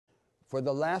For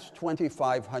the last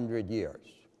 2,500 years,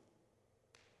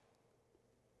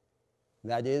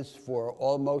 that is, for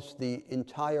almost the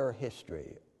entire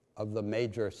history of the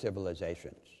major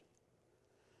civilizations,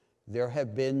 there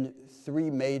have been three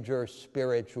major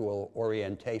spiritual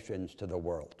orientations to the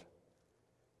world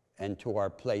and to our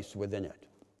place within it.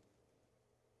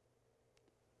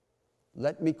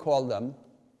 Let me call them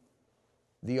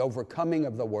the overcoming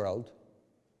of the world,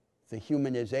 the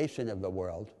humanization of the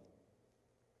world,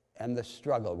 and the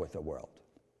struggle with the world.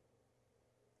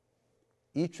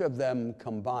 Each of them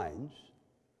combines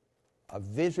a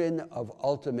vision of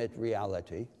ultimate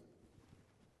reality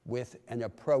with an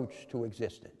approach to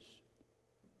existence.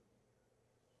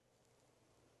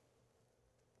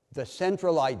 The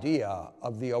central idea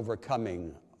of the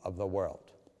overcoming of the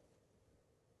world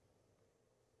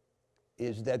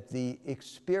is that the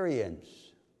experience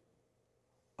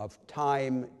of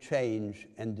time, change,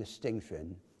 and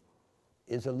distinction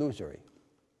is illusory.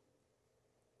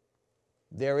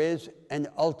 There is an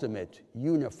ultimate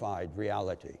unified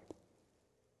reality,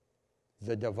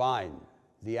 the divine,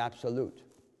 the absolute.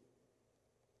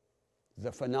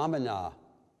 The phenomena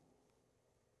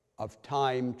of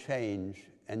time, change,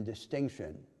 and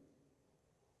distinction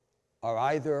are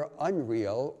either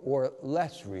unreal or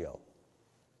less real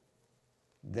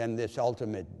than this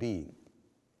ultimate being.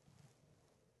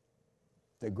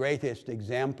 The greatest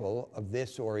example of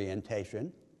this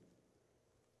orientation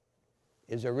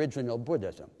is original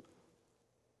Buddhism,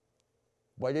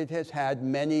 but it has had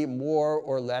many more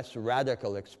or less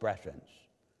radical expressions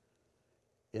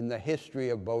in the history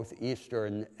of both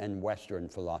Eastern and Western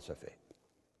philosophy.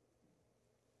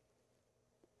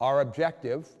 Our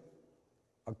objective,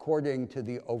 according to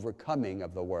the overcoming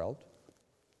of the world,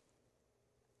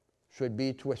 should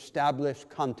be to establish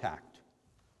contact,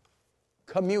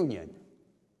 communion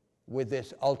with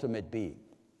this ultimate being,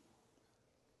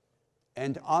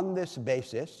 and on this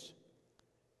basis,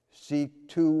 seek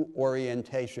two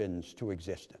orientations to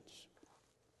existence.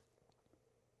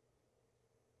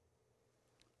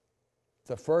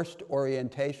 The first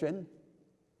orientation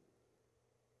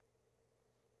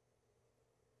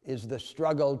is the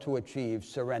struggle to achieve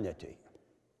serenity,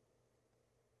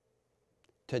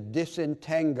 to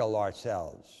disentangle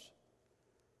ourselves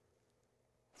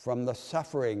from the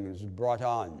sufferings brought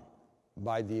on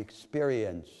by the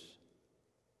experience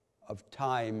of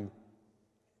time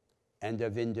and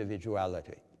of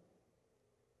individuality.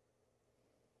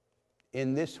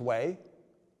 In this way,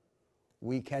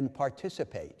 we can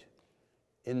participate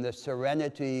in the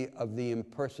serenity of the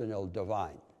impersonal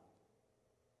divine.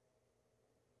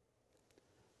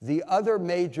 The other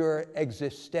major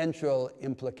existential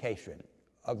implication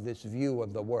of this view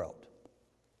of the world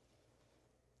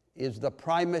is the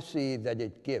primacy that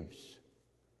it gives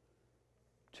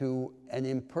to an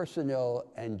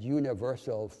impersonal and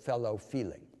universal fellow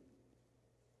feeling.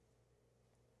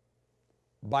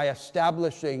 By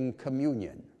establishing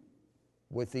communion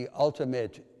with the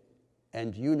ultimate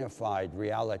and unified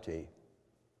reality,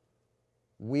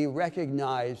 we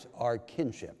recognize our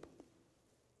kinship,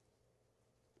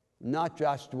 not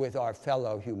just with our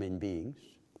fellow human beings,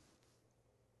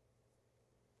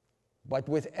 but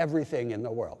with everything in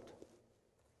the world.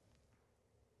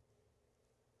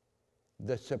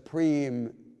 The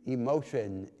supreme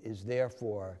emotion is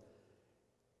therefore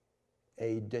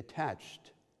a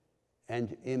detached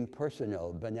and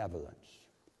impersonal benevolence.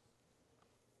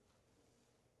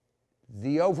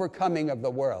 The overcoming of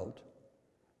the world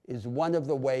is one of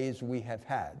the ways we have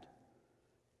had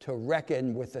to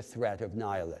reckon with the threat of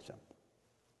nihilism.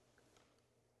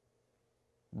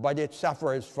 But it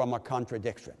suffers from a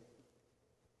contradiction.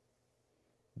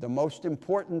 The most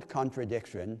important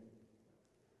contradiction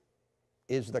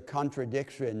is the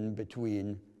contradiction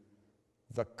between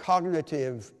the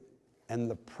cognitive and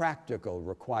the practical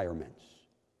requirements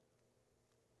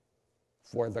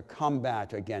for the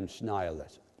combat against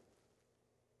nihilism.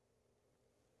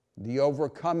 The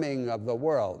overcoming of the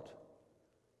world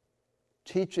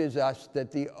teaches us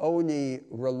that the only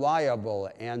reliable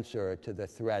answer to the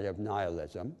threat of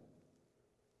nihilism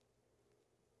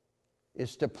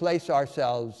is to place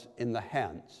ourselves in the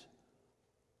hands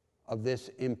of this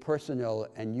impersonal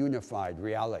and unified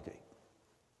reality.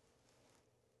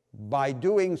 By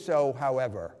doing so,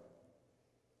 however,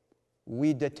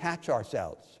 we detach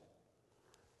ourselves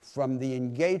from the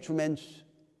engagements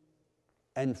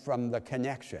and from the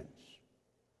connections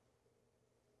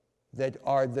that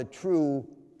are the true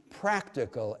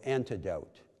practical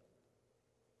antidote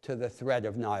to the threat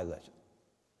of nihilism.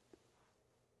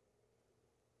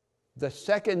 The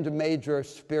second major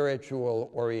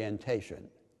spiritual orientation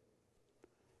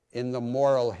in the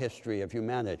moral history of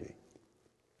humanity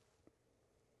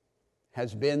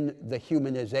has been the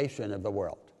humanization of the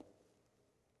world.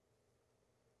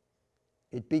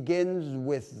 It begins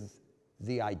with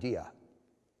the idea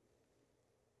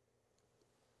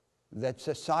that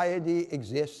society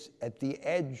exists at the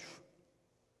edge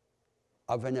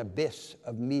of an abyss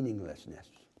of meaninglessness.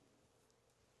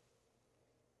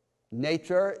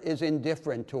 Nature is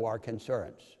indifferent to our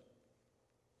concerns,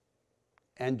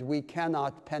 and we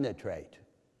cannot penetrate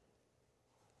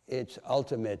its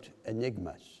ultimate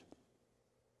enigmas.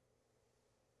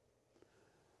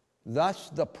 Thus,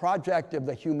 the project of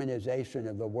the humanization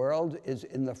of the world is,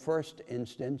 in the first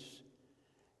instance,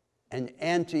 an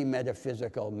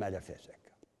anti-metaphysical metaphysic.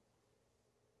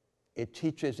 It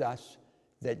teaches us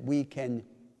that we can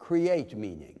create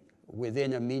meaning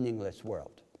within a meaningless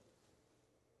world.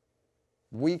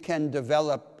 We can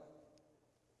develop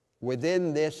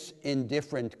within this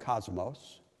indifferent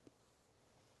cosmos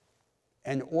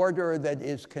an order that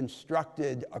is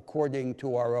constructed according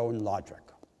to our own logic.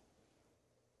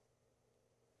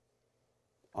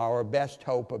 Our best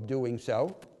hope of doing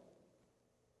so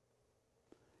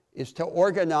is to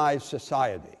organize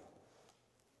society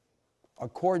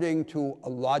according to a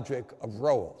logic of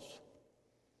roles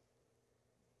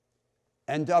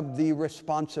and of the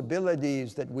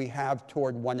responsibilities that we have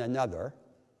toward one another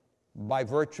by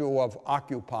virtue of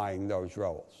occupying those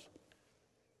roles.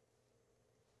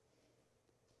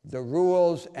 The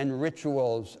rules and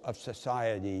rituals of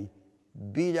society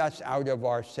beat us out of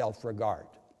our self-regard,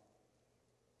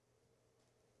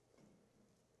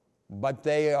 but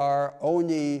they are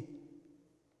only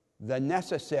the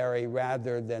necessary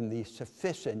rather than the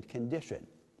sufficient condition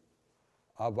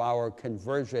of our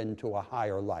conversion to a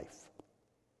higher life.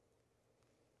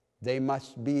 They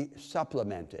must be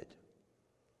supplemented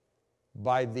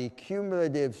by the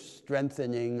cumulative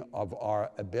strengthening of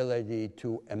our ability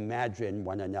to imagine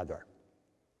one another,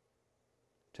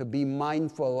 to be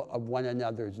mindful of one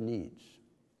another's needs,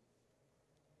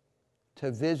 to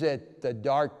visit the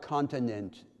dark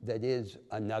continent that is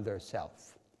another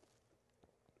self.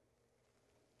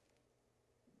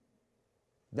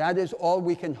 That is all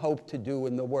we can hope to do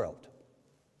in the world,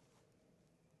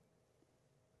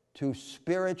 to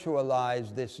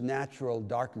spiritualize this natural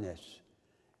darkness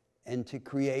and to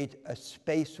create a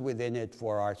space within it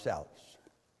for ourselves.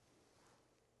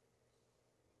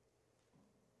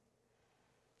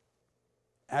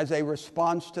 As a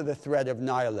response to the threat of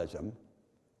nihilism,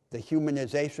 the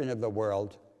humanization of the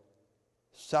world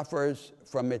suffers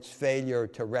from its failure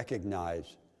to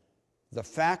recognize the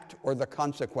fact or the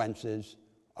consequences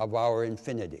of our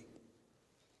infinity,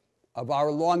 of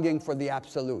our longing for the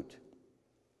absolute,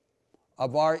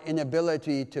 of our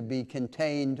inability to be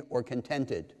contained or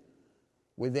contented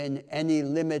within any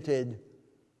limited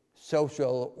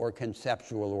social or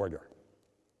conceptual order.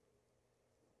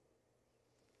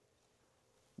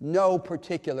 No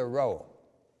particular role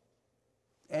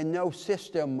and no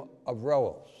system of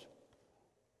roles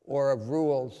or of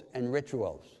rules and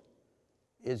rituals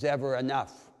is ever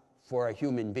enough for a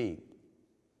human being.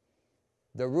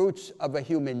 The roots of a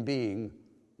human being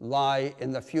lie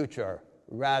in the future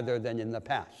rather than in the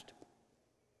past.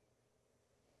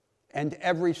 And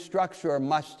every structure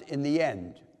must, in the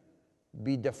end,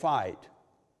 be defied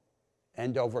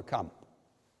and overcome.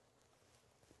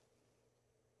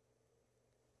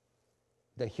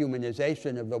 The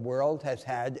humanization of the world has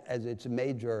had as its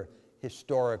major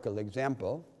historical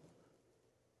example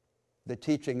the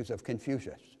teachings of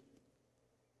Confucius.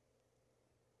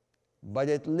 But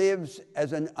it lives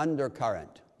as an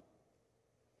undercurrent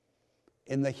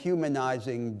in the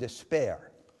humanizing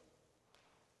despair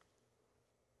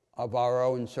of our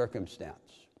own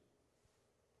circumstance.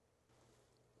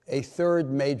 A third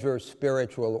major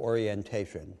spiritual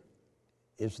orientation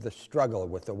is the struggle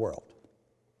with the world.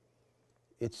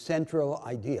 Its central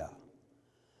idea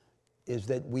is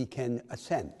that we can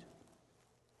ascend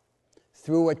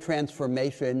through a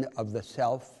transformation of the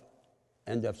self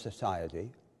and of society,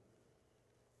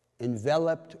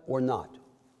 enveloped or not,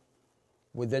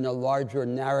 within a larger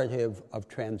narrative of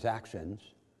transactions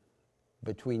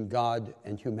between God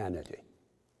and humanity.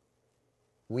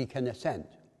 We can ascend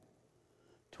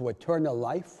to eternal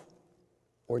life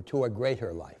or to a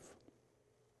greater life.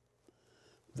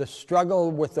 The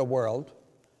struggle with the world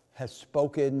has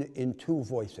spoken in two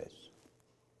voices.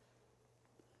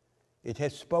 It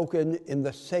has spoken in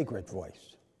the sacred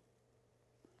voice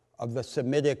of the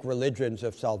Semitic religions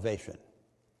of salvation,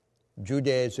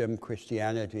 Judaism,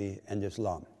 Christianity, and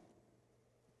Islam.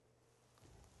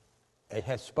 It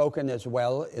has spoken as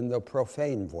well in the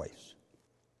profane voice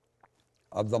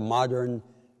of the modern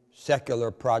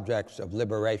secular projects of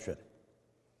liberation,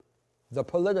 the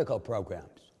political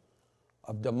programs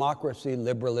of democracy,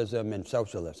 liberalism, and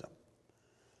socialism,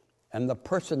 and the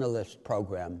personalist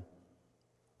program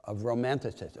of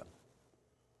romanticism,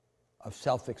 of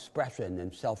self-expression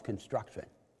and self-construction.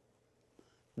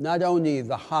 Not only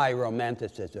the high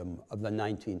romanticism of the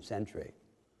 19th century,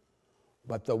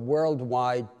 but the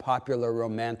worldwide popular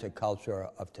romantic culture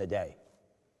of today,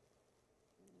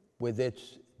 with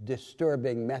its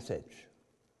disturbing message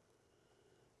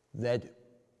that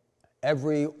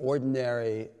every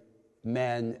ordinary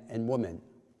man and woman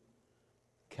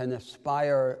can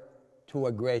aspire to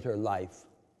a greater life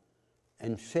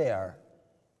and share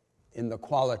in the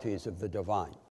qualities of the divine.